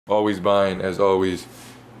Always buying, as always.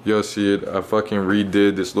 Y'all see it, I fucking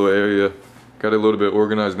redid this little area. Got it a little bit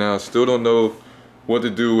organized now. Still don't know what to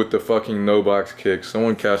do with the fucking no box kicks.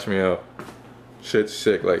 Someone cash me out. Shit's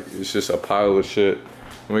sick, like it's just a pile of shit.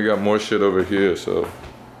 And we got more shit over here, so.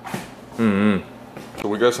 So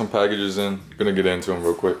we got some packages in. Gonna get into them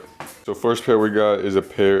real quick. So first pair we got is a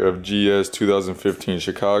pair of GS 2015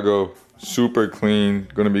 Chicago. Super clean,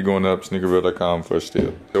 gonna be going up sneakerville.com for a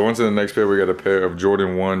steal. So on to the next pair, we got a pair of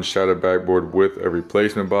Jordan 1 shattered backboard with a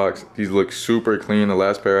replacement box. These look super clean. The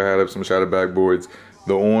last pair I had up some shattered backboards.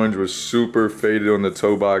 The orange was super faded on the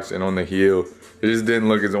toe box and on the heel. It just didn't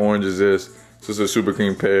look as orange as this. So it's a super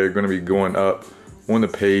clean pair, gonna be going up on the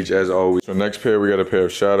page as always. So next pair, we got a pair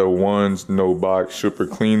of Shadow 1s, no box, super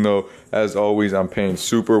clean though. As always, I'm paying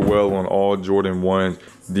super well on all Jordan 1s.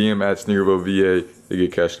 DM at Sneakerville VA. They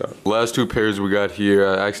get cashed out. Last two pairs we got here,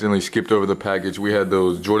 I accidentally skipped over the package. We had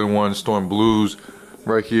those Jordan 1 Storm Blues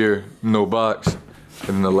right here, no box.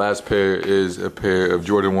 And then the last pair is a pair of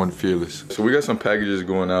Jordan 1 Fearless. So we got some packages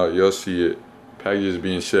going out, y'all see it. Packages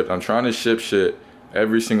being shipped. I'm trying to ship shit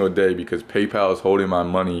every single day because PayPal is holding my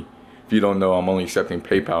money. If you don't know, I'm only accepting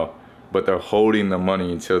PayPal, but they're holding the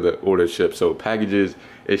money until the order ships. So packages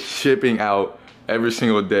is shipping out every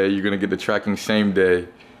single day. You're gonna get the tracking same day.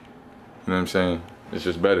 You know what I'm saying? It's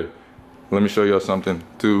just better. Let me show y'all something.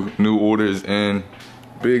 2 new orders in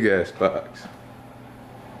big ass box.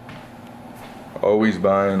 Always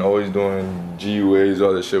buying, always doing GUAs,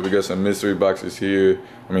 all that shit. We got some mystery boxes here.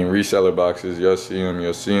 I mean reseller boxes. Y'all see them,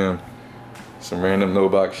 you'll see them. Some random no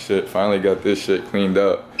box shit. Finally got this shit cleaned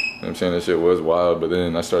up. You know what I'm saying? This shit was wild, but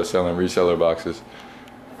then I started selling reseller boxes.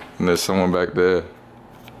 And there's someone back there.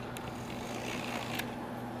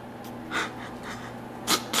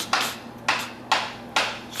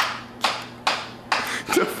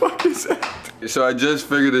 The fuck is that? So I just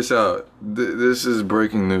figured this out. This is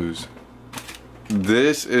breaking news.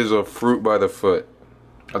 This is a fruit by the foot.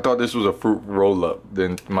 I thought this was a fruit roll-up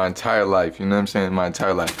my entire life. You know what I'm saying? My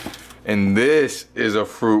entire life. And this is a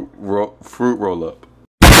fruit roll-up.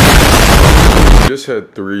 Just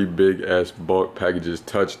had 3 big ass bulk packages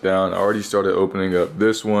touch down. I already started opening up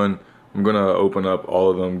this one. I'm gonna open up all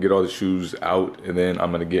of them, get all the shoes out, and then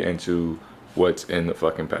I'm gonna get into what's in the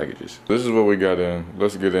fucking packages. This is what we got in.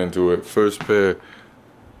 Let's get into it. First pair,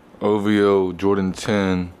 OVO Jordan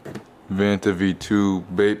 10 Vanta V2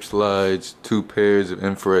 Bape slides, 2 pairs of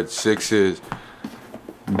infrared 6s,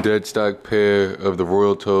 dead stock pair of the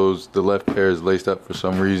Royal Toes. The left pair is laced up for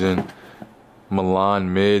some reason.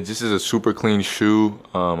 Milan mids. This is a super clean shoe.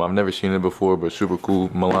 I've never seen it before, but super cool.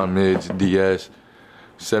 Milan mids DS,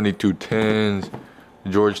 72 10s,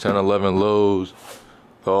 Georgetown 11 lows,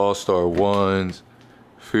 the All-Star 1s,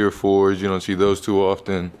 Fear 4s. You don't see those too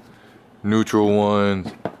often. Neutral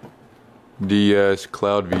 1s, DS,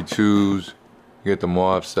 Cloud V2s. You get the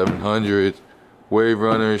Moab 700s, Wave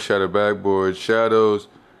Runners, Shadow Backboard, Shadows,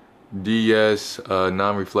 DS,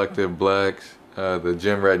 non-reflective blacks, the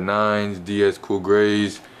Gym Red 9s, DS Cool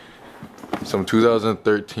Grays, some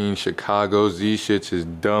 2013 Chicago's. These shits is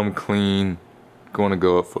dumb clean. Going to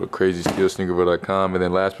go up for a crazy steal, sneakerville.com. And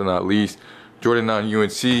then last but not least, Jordan 9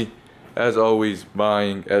 UNC. As always,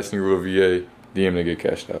 buying at Sneakerville VA. DM to get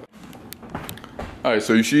cashed out. Alright,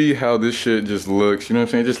 so you see how this shit just looks. You know what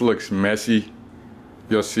I'm saying? It just looks messy.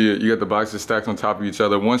 You'll see it. You got the boxes stacked on top of each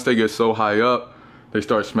other. Once they get so high up, they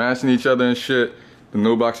start smashing each other and shit. The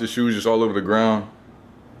no boxes shoes just all over the ground.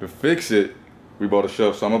 To fix it, we bought a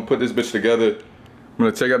shelf. So I'm gonna put this bitch together. I'm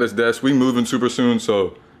gonna take out this desk. We moving super soon, so you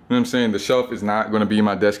know what I'm saying? The shelf is not gonna be in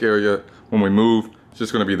my desk area when we move. It's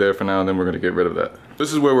just gonna be there for now, and then we're gonna get rid of that.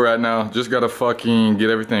 This is where we're at now. Just gotta fucking get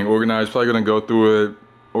everything organized. Probably gonna go through it,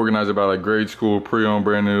 organize it by like grade school, pre-owned,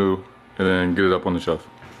 brand new, and then get it up on the shelf.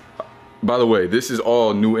 By the way, this is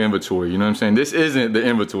all new inventory, you know what I'm saying? This isn't the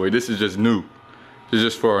inventory, this is just new. This is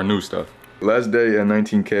just for our new stuff. Last day at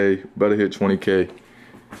 19K, about to hit 20K.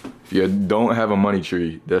 If you don't have a money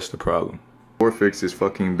tree, that's the problem. Or fix this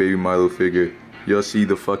fucking baby Milo figure. Y'all see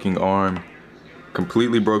the fucking arm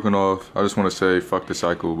completely broken off. I just want to say fuck the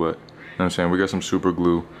cycle, but you know what I'm saying? We got some super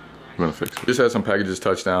glue. We're gonna fix it. Just had some packages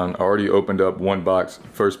touchdown. I already opened up 1 box.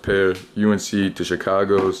 First pair, UNC to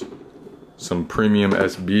Chicago's. Some premium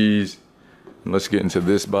SBs. And let's get into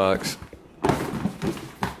this box.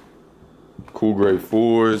 Cool Gray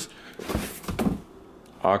 4s.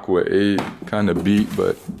 Aqua 8, kind of beat,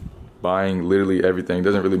 but buying literally everything.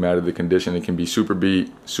 Doesn't really matter the condition. It can be super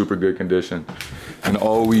beat, super good condition. And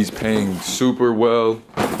always paying super well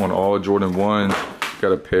on all Jordan 1s.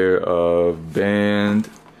 Got a pair of Band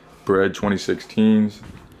Bread 2016s.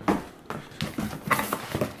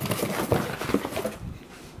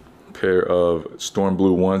 pair of Storm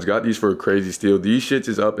Blue ones. Got these for a crazy steal. These shits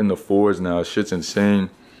is up in the 4s now. Shit's insane.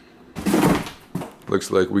 Looks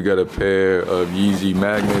like we got a pair of Yeezy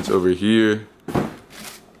magnets over here.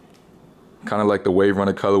 Kind of like the Wave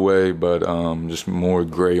Runner colorway, but just more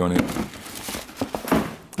gray on it.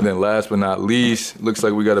 And then last but not least, looks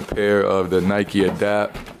like we got a pair of the Nike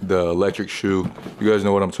Adapt, the electric shoe. You guys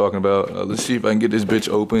know what I'm talking about. Let's see if I can get this bitch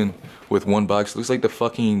open with one box. Looks like the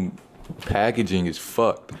fucking packaging is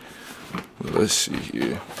fucked. Let's see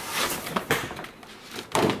here.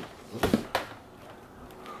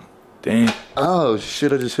 Damn. Oh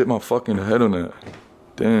shit, I just hit my fucking head on that.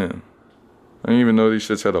 Damn. I didn't even know these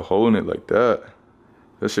shits had a hole in it like that.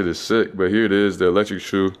 That shit is sick, but here it is, the electric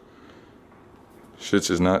shoe.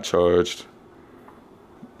 Shits is not charged.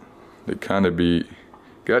 They kind of beat.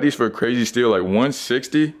 Got these for a crazy steal, like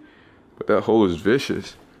 160, but that hole is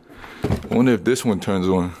vicious. I wonder if this one turns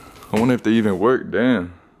on. I wonder if they even work,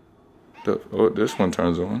 damn. Oh, this one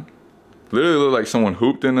turns on. Literally look like someone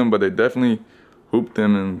hooped in them, but they definitely hooped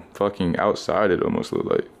them and fucking outside it almost look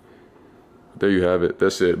like. There you have it.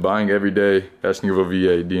 That's it. Buying every day. Asking for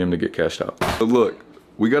VA. DM to get cashed out. So look,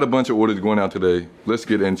 we got a bunch of orders going out today. Let's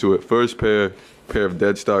get into it. First pair of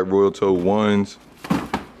dead stock Royal Toe 1s,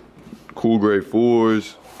 Cool Gray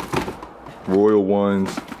 4s, Royal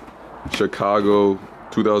 1s, Chicago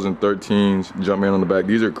 2013s, Jumpman on the back.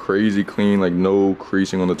 These are crazy clean, like no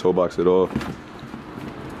creasing on the toe box at all.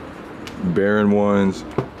 Baron 1s,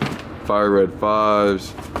 Fire Red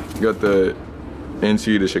 5s. Got the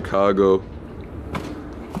NC to Chicago.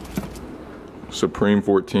 Supreme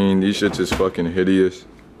 14. These shits is fucking hideous.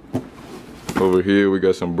 Over here we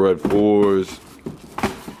got some Bread 4s.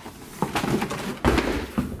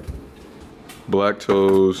 Black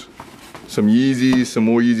Toes. Some Yeezys, some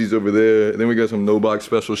more Yeezys over there. And then we got some no box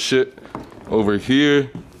special shit over here.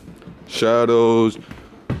 Shadows.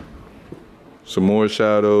 Some more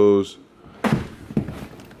Shadows.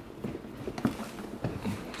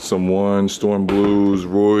 Some Storm Blues,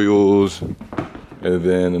 Royals, and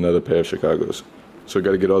then another pair of Chicagos. So we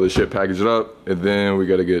gotta get all this shit packaged up, and then we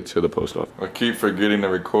gotta get to the post office. I keep forgetting to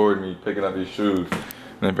record me picking up these shoes.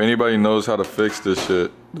 And if anybody knows how to fix this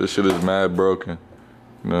shit is mad broken.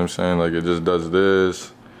 You know what I'm saying? Like it just does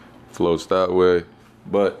this, floats that way.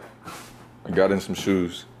 But I got in some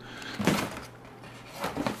shoes.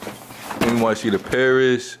 NYC to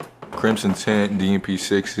Paris, Crimson Tint, DMP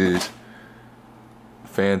 6s,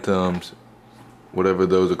 Phantoms, whatever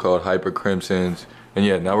those are called, Hyper Crimsons. And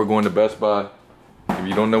yeah, now we're going to Best Buy. If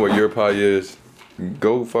you don't know what Your Pie is,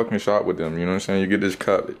 go fucking shop with them. You know what I'm saying? You get this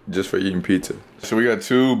cup just for eating pizza. So we got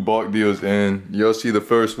 2 bulk deals in. You'll see the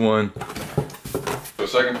first one. So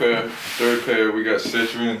second pair, third pair, we got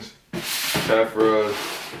Citrons, Tafras,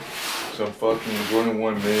 some fucking Jordan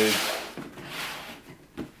 1 mids.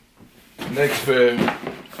 Next pair,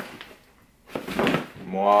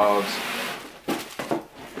 Moabs,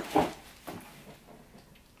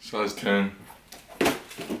 size 10.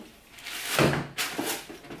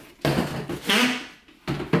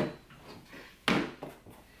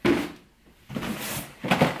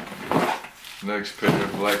 Next pair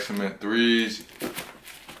of Black Cement 3s,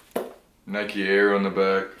 Nike Air on the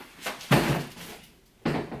back.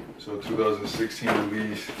 So 2016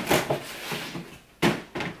 release.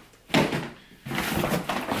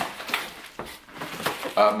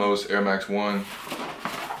 Atmos Air Max 1.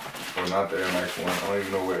 Or not the Air Max 1. I don't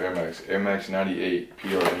even know where Air Max. Air Max 98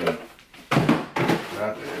 PRN.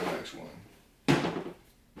 Not the Air Max 1.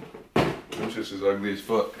 Them shits is ugly as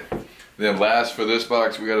fuck. Then last for this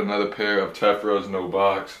box, we got another pair of Tefros no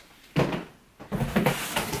box.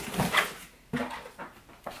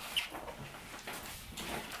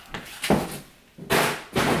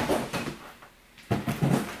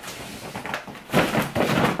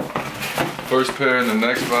 First pair in the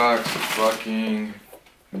next box, fucking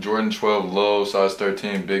Jordan 12 low, size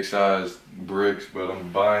 13, big size bricks, but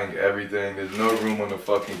I'm buying everything. There's no room on the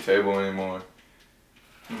fucking table anymore.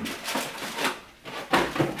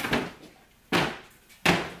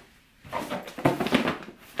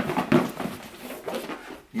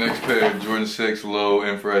 Next pair, Jordan 6 low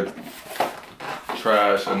infrared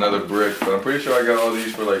trash, another brick, but I'm pretty sure I got all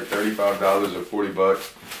these for like $35 or 40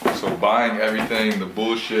 bucks. So buying everything, the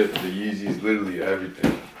bullshit, the Yeezys, literally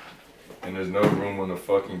everything. And there's no room on the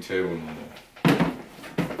fucking table anymore.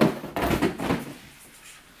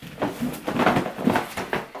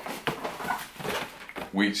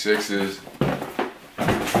 Wheat 6s.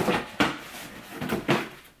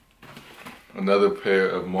 Another pair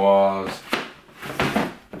of Moss.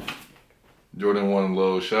 Jordan 1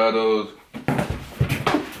 low shadows.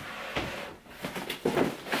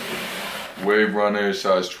 Wave Runner,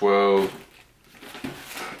 size 12.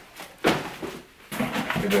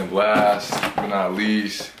 And then last but not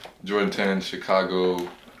least, Jordan 10, Chicago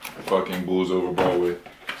fucking Bulls over Broadway.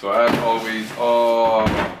 So as always,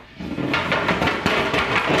 oh.